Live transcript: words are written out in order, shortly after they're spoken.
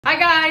Hi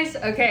guys.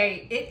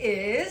 Okay, it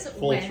is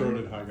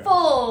full-throated. Hi guys.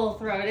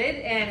 Full-throated,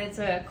 and it's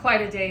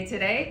quite a day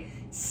today.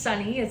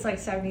 Sunny. It's like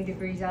 70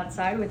 degrees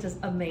outside, which is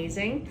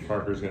amazing.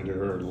 Parker's gonna do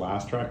her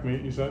last track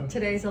meet. You said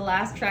today's the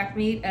last track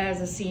meet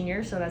as a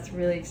senior, so that's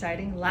really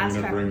exciting. Last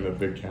track meet. The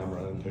big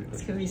camera and take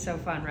pictures. It's gonna be so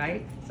fun,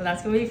 right? So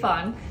that's gonna be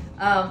fun.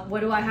 What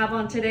do I have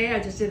on today? I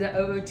just did an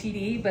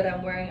OOTD, but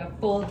I'm wearing a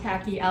full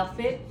khaki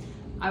outfit.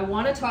 I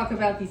want to talk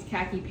about these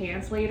khaki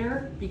pants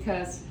later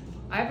because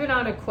I've been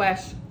on a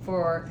quest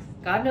for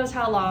God knows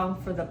how long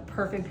for the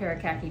perfect pair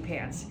of khaki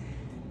pants.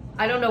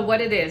 I don't know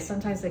what it is.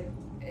 Sometimes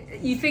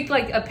you think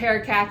like a pair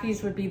of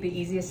khakis would be the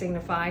easiest thing to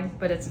find,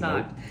 but it's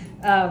not.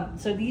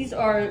 So these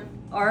are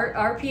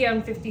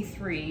RPM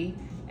 53,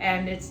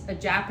 and it's a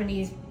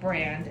Japanese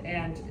brand,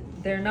 and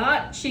they're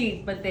not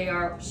cheap, but they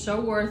are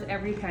so worth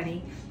every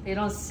penny. They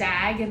don't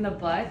sag in the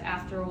butt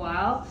after a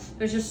while.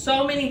 There's just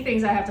so many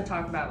things I have to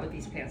talk about with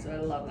these pants, so I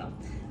love them.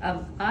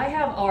 I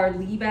have our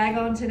Lee bag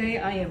on today.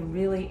 I am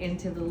really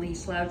into the Lee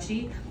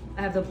slouchy.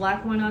 I have the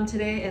black one on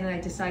today, and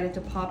I decided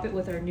to pop it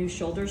with our new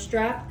shoulder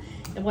strap.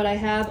 And what I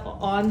have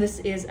on this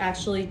is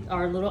actually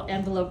our little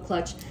envelope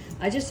clutch.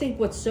 I just think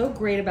what's so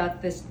great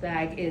about this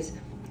bag is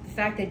the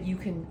fact that you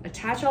can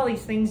attach all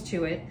these things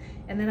to it.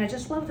 And then I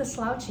just love the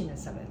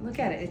slouchiness of it. Look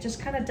at it. It just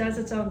kind of does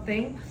its own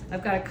thing.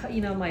 I've got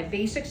my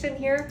basics in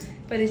here,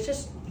 but it's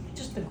just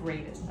the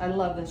greatest. I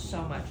love this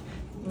so much.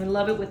 I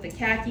love it with the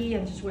khaki.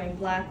 I'm just wearing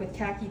black with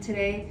khaki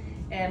today.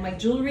 And my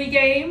jewelry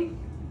game,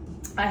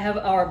 I have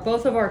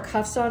both of our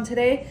cuffs on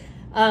today.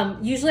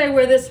 Usually I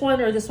wear this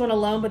one or this one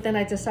alone, but then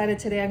I decided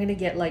today I'm gonna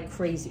get like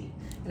crazy.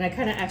 And I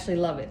kind of actually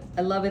love it.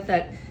 I love it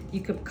that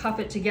you could cuff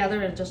it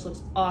together and it just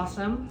looks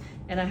awesome.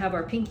 And I have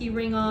our pinky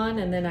ring on,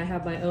 and then I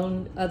have my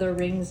own other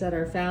rings that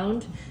are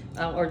found,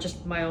 or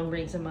just my own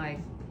rings in my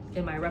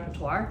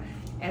repertoire.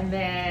 And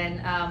then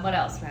what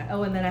else, Matt?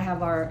 Oh, and then I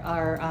have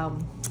our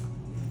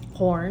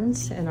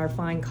horns and our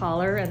fine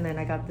collar. And then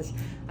I got this.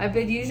 I've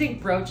been using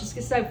brooches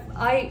because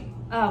I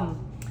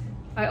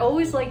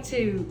always like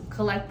to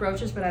collect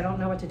brooches, but I don't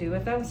know what to do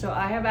with them. So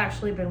I have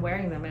actually been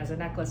wearing them as a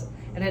necklace,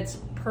 and it's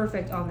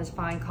perfect on this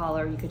fine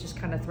collar. You could just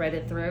kind of thread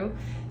it through.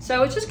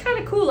 So it's just kind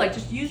of cool. Like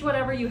just use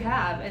whatever you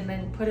have and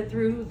then put it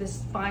through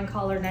this fine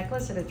collar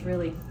necklace, and it's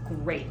really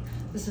great.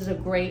 This is a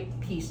great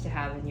piece to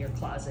have in your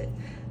closet.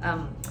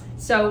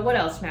 So what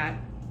else, Matt?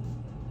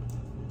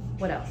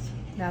 What else?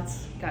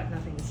 Matt's got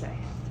nothing to say.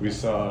 We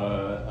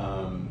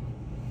saw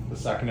the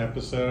second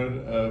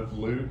episode of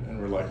Loot, and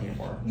we're liking it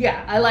more.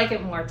 Yeah, I like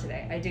it more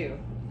today.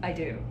 I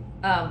do.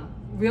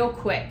 Real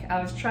quick,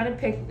 I was trying to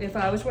pick, if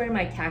I was wearing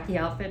my khaki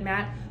outfit,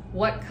 Matt,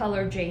 what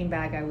color Jane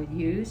bag I would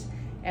use.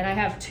 And I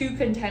have two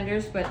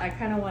contenders, but I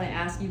kind of want to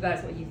ask you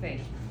guys what you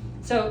think.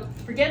 So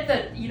forget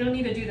that you don't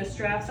need to do the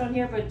straps on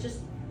here, but just,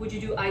 would you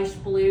do ice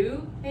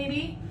blue,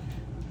 maybe?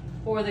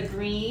 Or the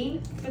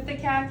green with the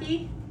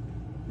khaki?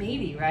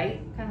 Maybe, right?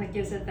 Kind of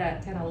gives it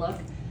that kind of look.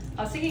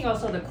 I was thinking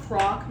also the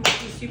croc might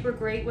be super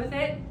great with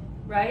it,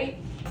 right?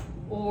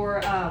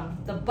 Or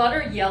the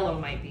butter yellow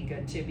might be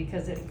good too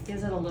because it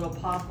gives it a little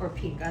pop, or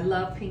pink. I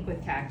love pink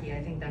with khaki.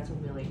 I think that's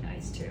really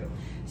nice too.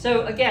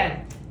 So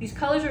again, these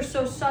colors are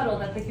so subtle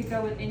that they could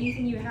go with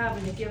anything you have.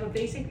 And if you have a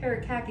basic pair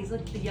of khakis,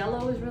 look, the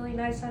yellow is really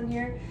nice on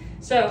here.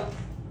 So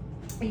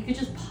you could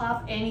just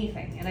pop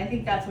anything. And I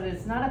think that's what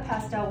it's not a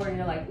pastel where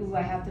you're like, ooh,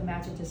 I have to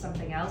match it to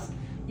something else.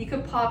 You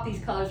could pop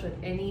these colors with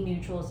any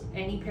neutrals,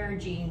 any pair of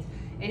jeans,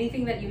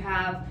 anything that you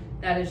have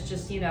that is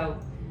just,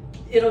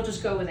 it'll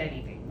just go with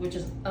anything, which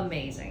is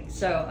amazing.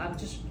 So I'm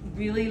just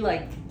really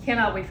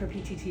cannot wait for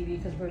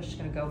PTTV because we're just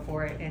gonna go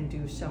for it and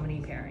do so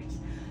many pairings.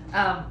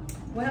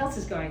 What else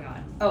is going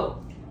on?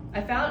 Oh,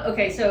 I found,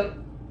 okay, so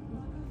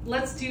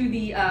let's do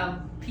the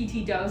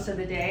PT dose of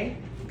the day.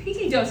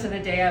 PT dose of the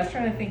day, I was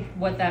trying to think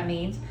what that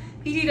means.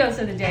 PT dose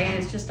of the day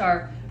is just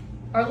our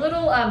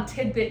little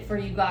tidbit for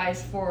you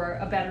guys for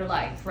a better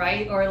life,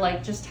 right? Or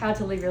just how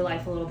to live your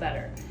life a little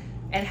better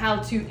and how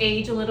to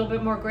age a little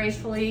bit more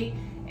gracefully.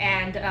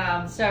 And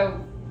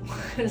so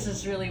this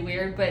is really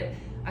weird, but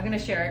I'm gonna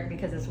share it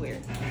because it's weird.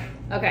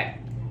 Okay,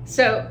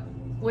 so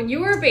when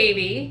you were a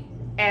baby,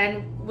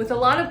 and with a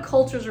lot of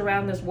cultures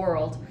around this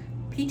world,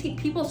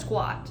 people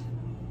squat,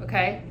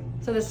 okay?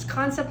 So this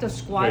concept of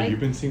squatting. Wait,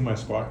 you've been seeing my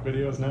squat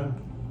videos now?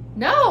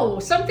 No,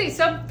 something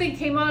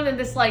came on, and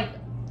this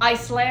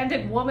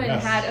Icelandic woman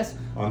had us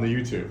on the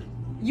YouTube.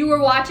 You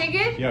were watching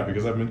it? Yeah,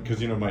 because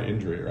my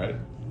injury, right?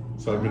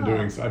 So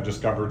I've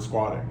discovered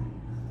squatting.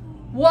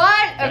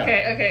 What?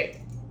 Yeah.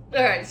 Okay.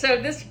 All right, so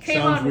this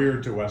came on. Sounds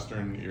weird to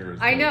Western ears.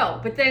 I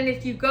know, but then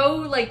if you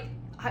go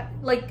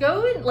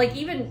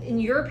even in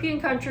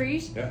European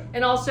countries, yeah,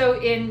 and also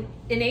in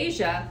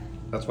Asia,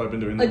 that's what I've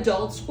been doing.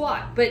 Adult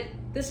squat. But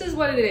this is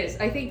what it is.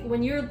 I think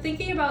when you're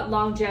thinking about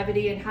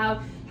longevity and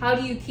how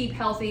do you keep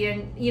healthy,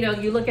 and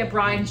you look at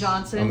Brian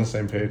Johnson. On the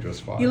same page with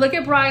squat. You look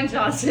at Brian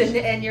Johnson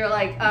and you're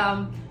like,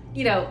 how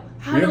we to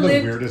have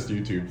live. The weirdest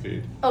YouTube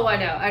feed. Oh,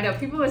 I know.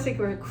 People must think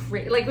we're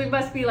crazy. We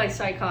must be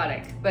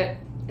psychotic, but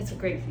it's a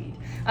great feed.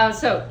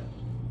 It's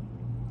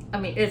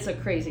a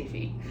crazy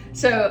feed.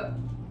 So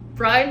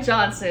Brian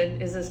Johnson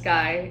is this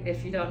guy.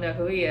 If you don't know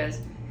who he is,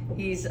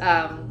 he's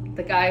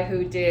the guy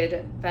who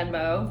did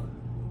Venmo,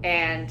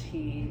 and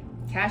he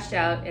cashed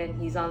out, and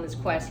he's on this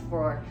quest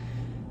for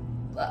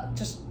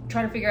just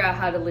trying to figure out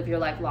how to live your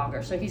life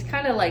longer. So he's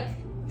kind of like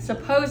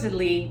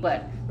supposedly,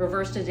 but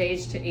reversed his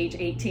age to age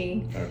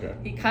 18. Okay.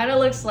 He kind of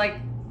looks like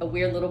a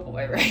weird little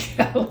boy right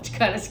now, which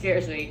kind of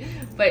scares me.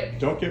 But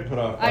don't get put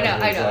off by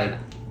I his know. like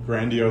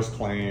grandiose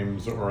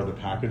claims or the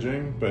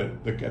packaging, but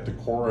at the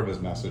core of his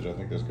message, I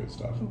think there's good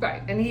stuff.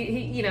 Right, and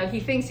he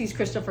thinks he's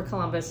Christopher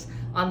Columbus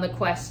on the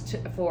quest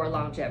for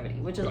longevity,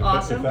 which is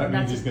awesome. If that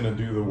means he's going to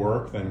do the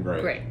work, then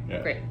great.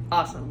 Great,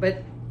 awesome.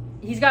 But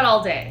he's got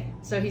all day,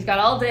 so he's got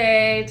all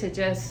day to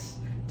just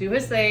do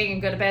his thing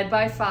and go to bed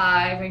by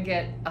 5 and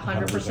get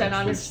 100%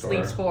 on his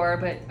sleep score.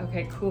 But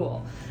okay,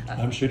 cool.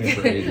 I'm shooting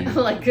for 80. I'm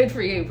like, good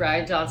for you,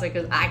 Brian Johnson,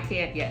 because I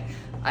can't yet.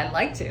 I'd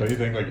like to. Don't you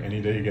think like any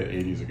day you get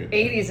 80 is a good day?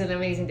 80 is an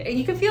amazing day. And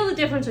you can feel the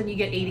difference when you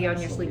get 80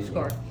 on your sleep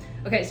score.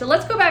 Okay, so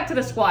let's go back to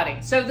the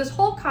squatting. So this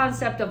whole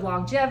concept of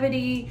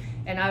longevity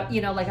and I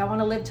want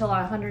to live till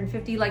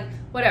 150, like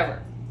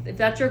whatever. If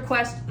that's your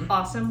quest,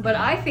 awesome. But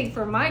I think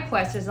for my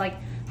quest is like,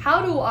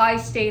 how do I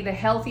stay the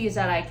healthiest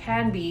that I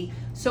can be?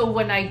 So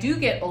when I do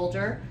get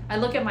older, I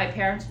look at my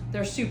parents,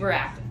 they're super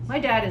active. My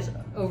dad is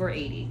over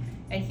 80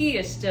 and he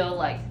is still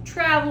like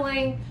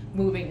traveling,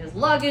 moving his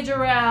luggage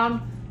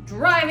around,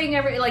 driving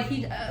we're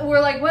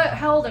like, what,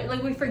 how old are you?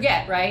 Like we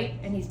forget, right?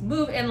 And he's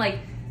moving, and like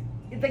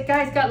the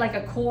guy's got like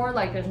a core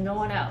like there's no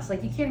one else.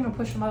 Like you can't even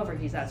push him over,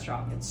 he's that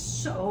strong. It's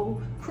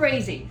so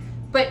crazy.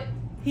 But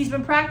he's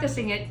been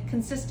practicing it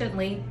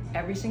consistently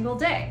every single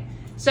day.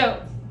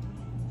 So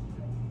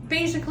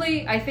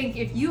basically, I think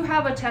if you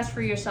have a test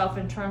for yourself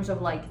in terms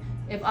of like,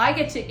 if I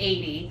get to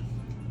 80,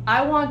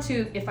 I want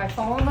to, if I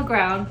fall on the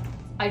ground,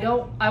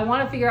 I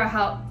want to figure out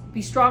how,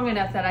 be strong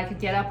enough that I could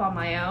get up on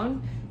my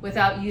own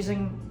without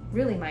using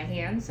really my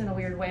hands in a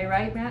weird way,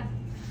 right, Matt?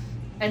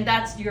 And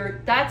that's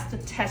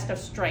the test of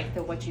strength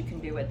of what you can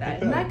do with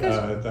that. And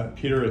that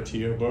Peter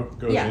Attia book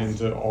goes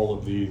into all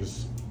of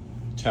these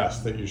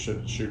tests that you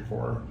should shoot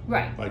for.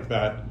 Right. Like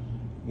that,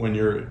 when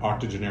you're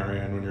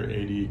octogenarian, when you're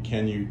 80,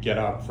 can you get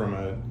up from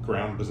a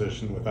ground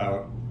position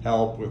without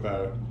help,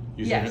 without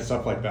using it,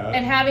 stuff like that?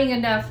 And having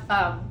enough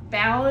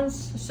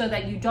balance so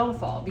that you don't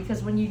fall.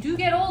 Because when you do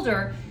get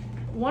older,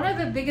 one of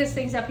the biggest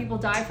things that people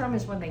die from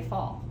is when they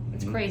fall.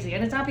 It's crazy.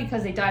 And it's not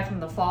because they die from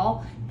the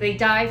fall. They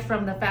die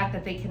from the fact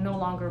that they can no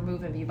longer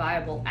move and be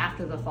viable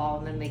after the fall,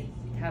 and then they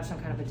have some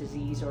kind of a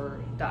disease or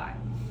die.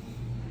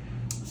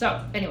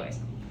 So, anyways.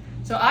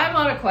 So I'm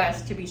on a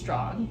quest to be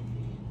strong.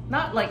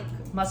 Not like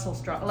muscle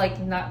strong, like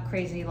not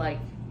crazy, like,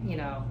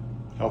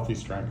 healthy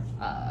strength.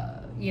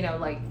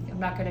 Like I'm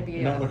not going to be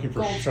not a looking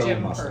for Gold's show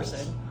Gym muscles.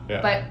 person.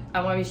 Yeah. But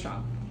I want to be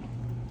strong.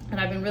 And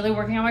I've been really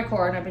working on my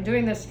core, and I've been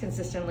doing this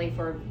consistently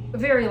for a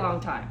very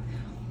long time.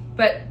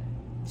 But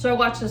so I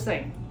watched this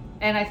thing,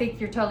 and I think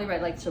you're totally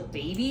right. Like, so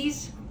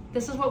babies,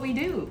 this is what we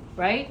do,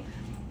 right?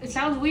 It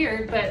sounds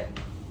weird, but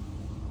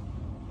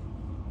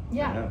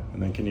yeah.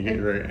 And then can you get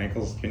your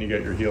ankles, can you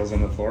get your heels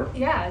on the floor?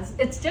 Yeah,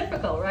 it's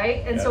difficult,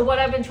 right? And so what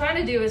I've been trying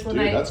to do is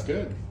that's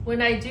good.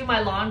 When I do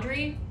my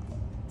laundry,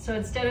 so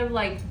instead of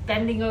like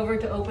bending over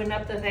to open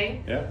up the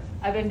thing,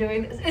 I've been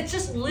doing this. It's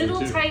just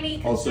little tiny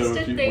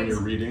consistent things. When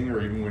you're reading,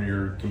 or even when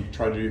you're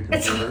trying to do your computer.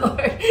 It's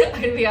hard.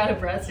 I'm gonna be out of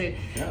breath soon.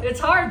 Yeah.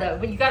 It's hard though,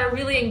 but you got to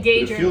really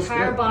engage your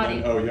entire body.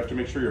 Then, you have to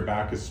make sure your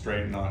back is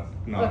straight, not.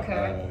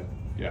 Okay.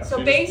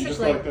 So basically, you just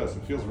go like this.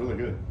 It feels really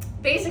good.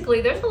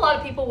 Basically, there's a lot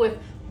of people with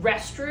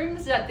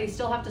restrooms that they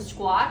still have to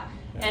squat,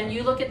 and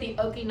you look at the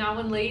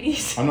Okinawan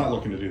ladies. I'm not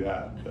looking to do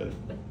that, but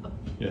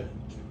yeah.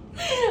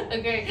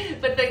 Okay,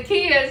 but the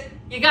key is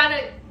you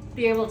gotta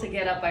be able to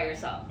get up by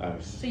yourself.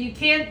 Nice. So you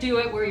can't do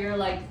it where you're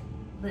like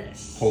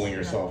this. Pulling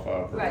yourself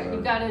up. Or right, whatever.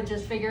 you gotta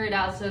just figure it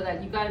out so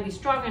that you gotta be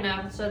strong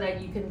enough so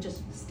that you can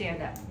just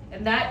stand up.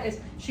 And that is,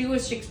 she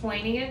was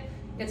explaining it.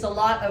 It's a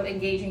lot of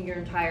engaging your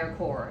entire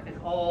core and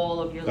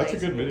all of your legs.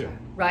 That's a good video.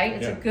 Right?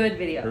 It's a good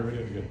video. Her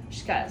video is good.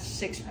 She's got a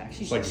 6-pack.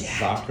 She's like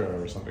jacked.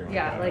 Zaka or something like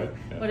that. Right?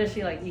 What is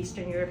she, like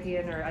Eastern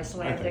European or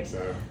Icelandic? I think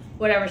so.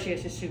 Whatever she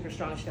is, she's super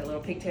strong. She's got a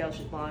little pigtail.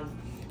 She's blonde.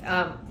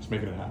 Just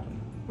making it happen.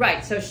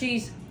 Right. So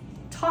she's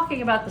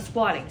talking about the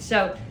squatting.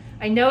 So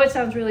I know it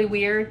sounds really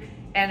weird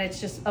and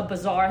it's just a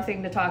bizarre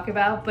thing to talk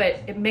about, but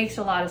it makes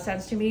a lot of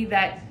sense to me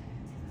that,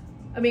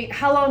 I mean,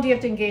 how long do you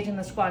have to engage in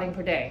the squatting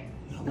per day?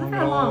 Not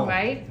that long,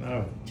 right?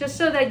 No. Just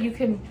so that you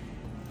can,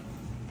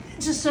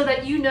 just so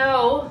that you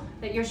know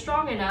that you're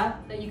strong enough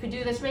that you could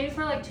do this maybe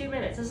for like 2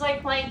 minutes. It's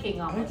like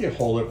planking almost. I think you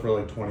hold it for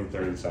like 20,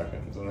 30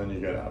 seconds and then you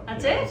get up.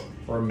 That's it?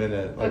 For a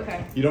minute. Like,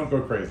 okay. You don't go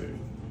crazy.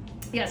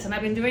 Yes, and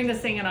I've been doing this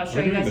thing, and I'll show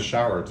you Maybe guys. in the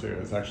shower too.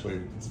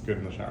 It's good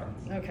in the shower.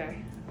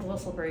 Okay, a little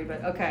slippery,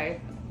 but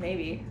okay,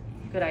 maybe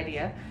good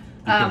idea.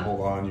 You can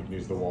hold on. You can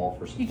use the wall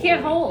for support. You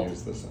can't hold.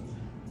 Use this.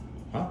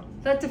 Huh?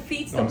 That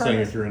defeats the I'm purpose. saying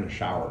if you're in a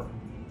shower.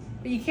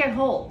 But you can't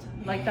hold.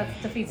 Like that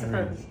defeats the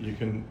purpose. You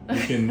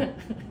can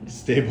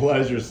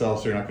stabilize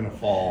yourself so you're not going to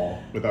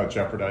fall without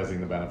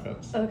jeopardizing the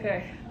benefits.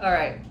 Okay. All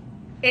right.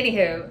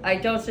 Anywho, I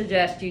don't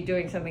suggest you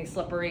doing something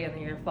slippery and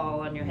then you're gonna fall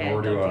on your head.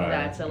 Nor Don't do do I.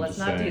 that. So I'm let's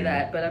just not do saying.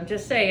 that. But I'm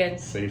just saying,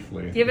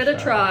 Safely. give it a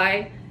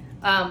try.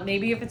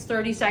 Maybe if it's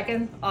 30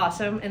 seconds,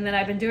 awesome. And then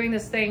I've been doing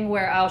this thing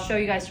where I'll show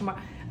you guys tomorrow.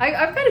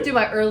 I've got to do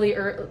my early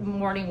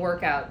morning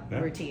workout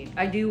routine.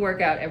 I do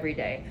work out every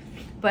day,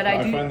 but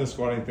I find the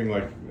squatting thing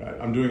like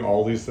I'm doing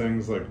all these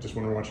things like just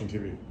when we're watching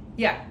TV.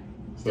 Yeah.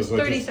 So Just it's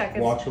like 30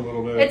 seconds. Watch a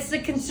little bit. It's the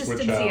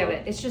consistency of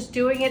it. It's just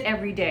doing it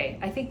every day.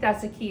 I think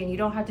that's the key, and you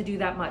don't have to do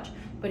that much.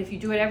 But if you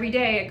do it every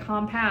day, it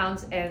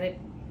compounds and it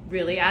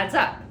really adds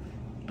up.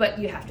 But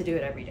you have to do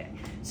it every day.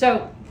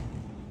 So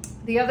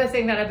the other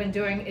thing that I've been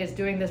doing is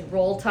doing this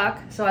roll tuck.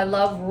 So I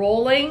love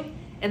rolling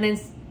and then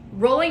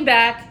rolling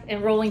back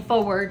and rolling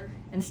forward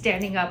and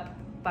standing up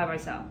by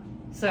myself.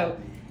 So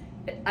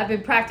I've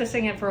been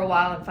practicing it for a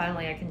while and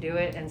finally I can do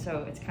it, and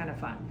so it's kind of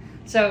fun.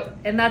 So,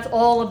 and that's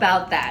all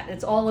about that.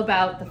 It's all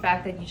about the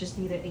fact that you just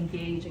need to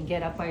engage and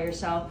get up by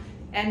yourself.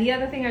 And the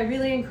other thing I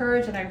really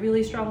encourage and I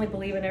really strongly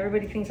believe, and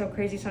everybody thinks I'm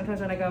crazy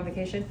sometimes when I go on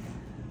vacation,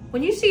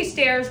 when you see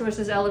stairs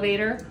versus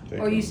elevator,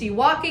 or you see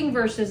walking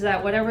versus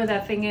that, whatever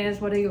that thing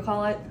is, what do you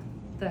call it?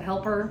 The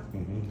helper?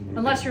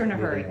 Unless you're in a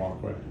hurry.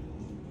 Walkway.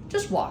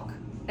 Just walk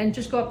and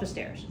just go up the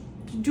stairs.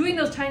 Doing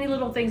those tiny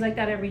little things like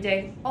that every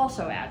day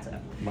also adds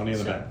up. Money in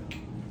the bank.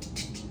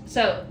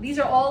 So these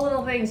are all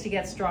little things to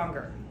get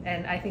stronger,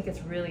 and I think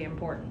it's really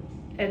important.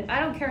 And I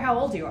don't care how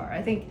old you are.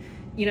 I think,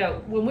 you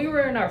know, when we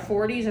were in our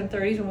 40s and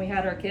 30s when we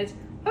had our kids,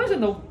 I was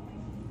in the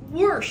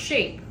worst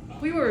shape.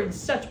 We were in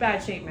such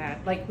bad shape,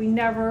 Matt. Like, we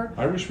never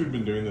I wish we'd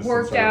been doing this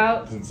worked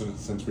out.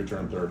 Since we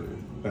turned 30.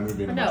 Then we'd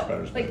be in a No, much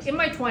better space. like in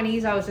my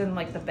 20s, I was in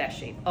like the best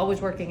shape,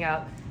 always working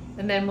out.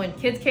 And then when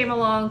kids came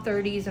along,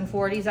 30s and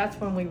 40s, that's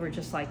when we were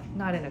just like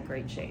not in a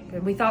great shape.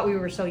 And we thought we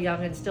were so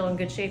young and still in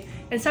good shape.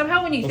 And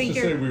somehow when you Let's think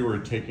just you're... say we were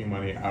taking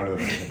money out of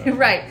the bank.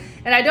 Right.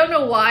 And I don't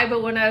know why,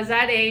 but when I was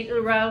that age,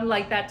 around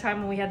like that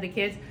time when we had the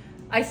kids,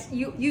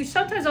 you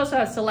sometimes also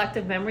have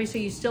selective memory, so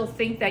you still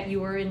think that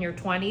you were in your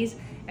 20s.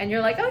 And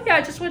you're like, oh yeah,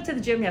 I just went to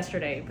the gym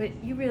yesterday.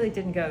 But you really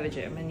didn't go to the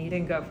gym, and you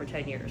didn't go for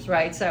 10 years,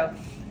 right? So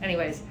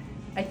anyways,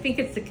 I think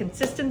it's the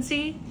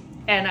consistency.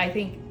 And I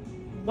think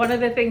one of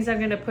the things I'm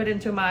going to put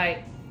into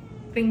my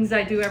things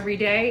I do every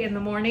day in the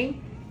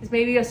morning is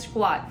maybe a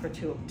squat for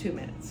two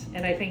minutes.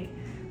 And I think,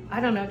 I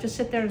don't know, just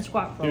sit there and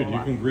squat for a while. Dude,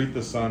 you can greet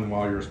the sun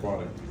while you're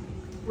squatting.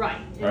 Right.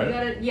 And right? You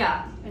gotta,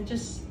 yeah, and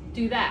just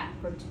do that.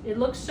 It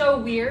looks so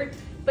weird,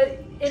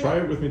 but... Try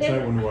it with me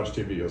tonight when we watch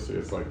TV. You'll see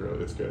it's like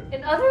really, it's good.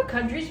 In other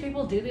countries,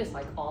 people do this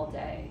like all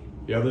day.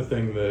 The other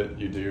thing that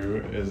you do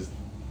is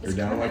you're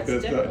down like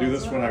this. I do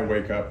this when I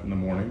wake up in the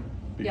morning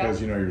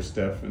because you know you're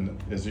stiff, and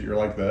is that you're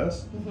like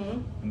this,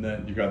 and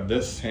then you got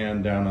this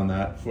hand down on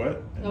that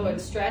foot.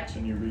 And stretch.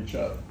 And you reach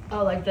up.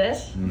 Oh, like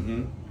this?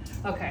 Mm-hmm.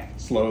 Okay.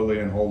 Slowly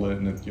and hold it,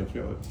 and you'll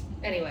feel it.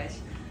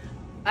 Anyways,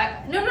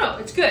 no,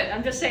 it's good.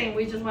 I'm just saying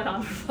we just went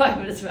on for 5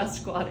 minutes about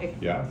squatting.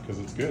 Yeah, because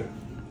it's good.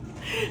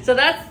 So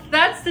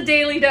that's the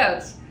daily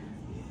dose.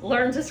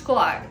 Learn to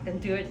squat and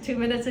do it 2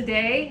 minutes a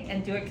day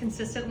and do it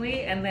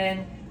consistently, and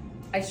then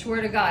I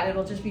swear to God,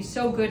 it'll just be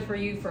so good for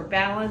you for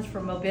balance,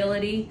 for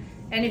mobility.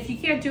 And if you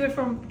can't do it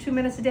from 2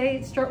 minutes a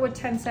day, start with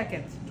 10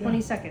 seconds, 20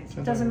 seconds.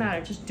 It doesn't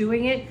matter. Just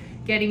doing it,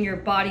 getting your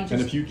body just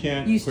and if you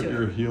can't put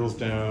your heels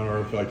down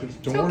or if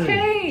like, don't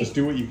worry, just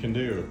do what you can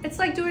do. It's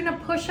like doing a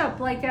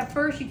push-up. Like at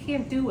first you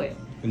can't do it.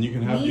 And you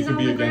can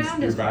be against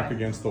your back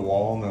against the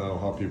wall, and then it'll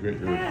help you get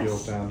your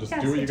heels down. Just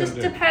do what you gotta do.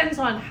 It just depends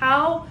on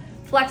how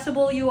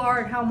flexible you are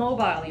and how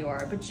mobile you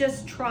are, but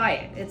just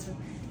try it.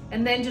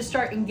 And then just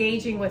start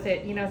engaging with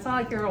it. You know, it's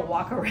not like you're gonna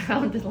walk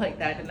around like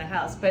that in the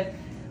house, but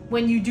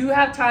when you do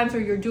have times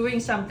where you're doing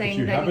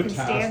something that you can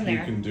stand there. If you have a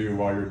task you can do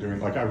while you're doing,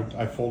 like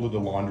I folded the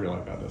laundry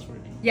like that this week.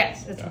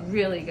 Yes, it's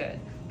really good.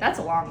 That's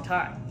a long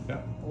time.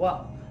 Yeah.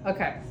 Whoa.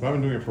 Okay. Well, I've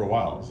been doing it for a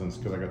while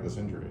because I got this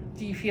injury.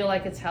 Do you feel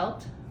like it's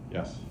helped?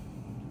 Yes.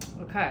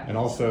 Okay. And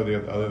also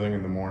the other thing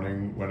in the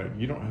morning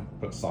you don't have to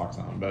put socks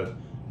on, but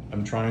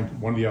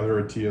one of the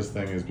other Atia's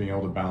thing is being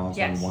able to balance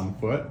on one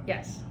foot.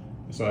 Yes.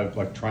 So I've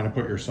like trying to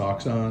put your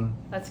socks on.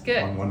 That's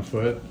good. On one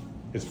foot.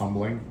 It's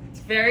humbling. It's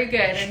very good.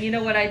 And you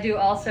know what I do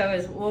also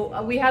is,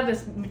 we have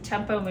this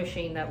tempo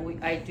machine that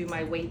I do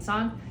my weights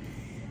on.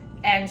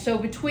 And so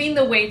between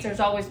the weights, there's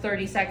always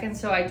 30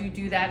 seconds. So I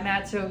do that,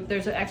 Matt. So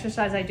there's an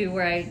exercise I do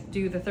where I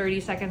do the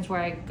 30 seconds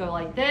where I go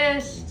like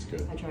this. That's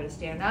good. I try to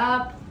stand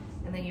up.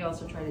 And then you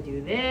also try to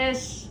do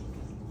this.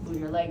 Move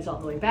your legs all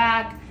the way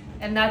back.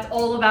 And that's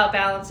all about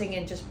balancing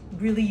and just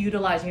really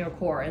utilizing your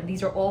core. And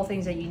these are all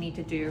things that you need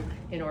to do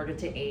in order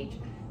to age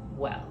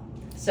well.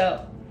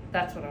 So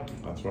that's what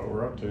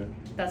we're up to.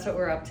 That's what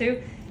we're up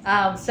to.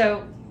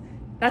 So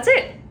that's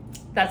it.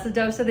 That's the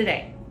dose of the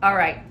day. All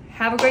right.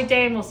 Have a great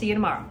day, and we'll see you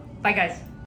tomorrow. Bye, guys.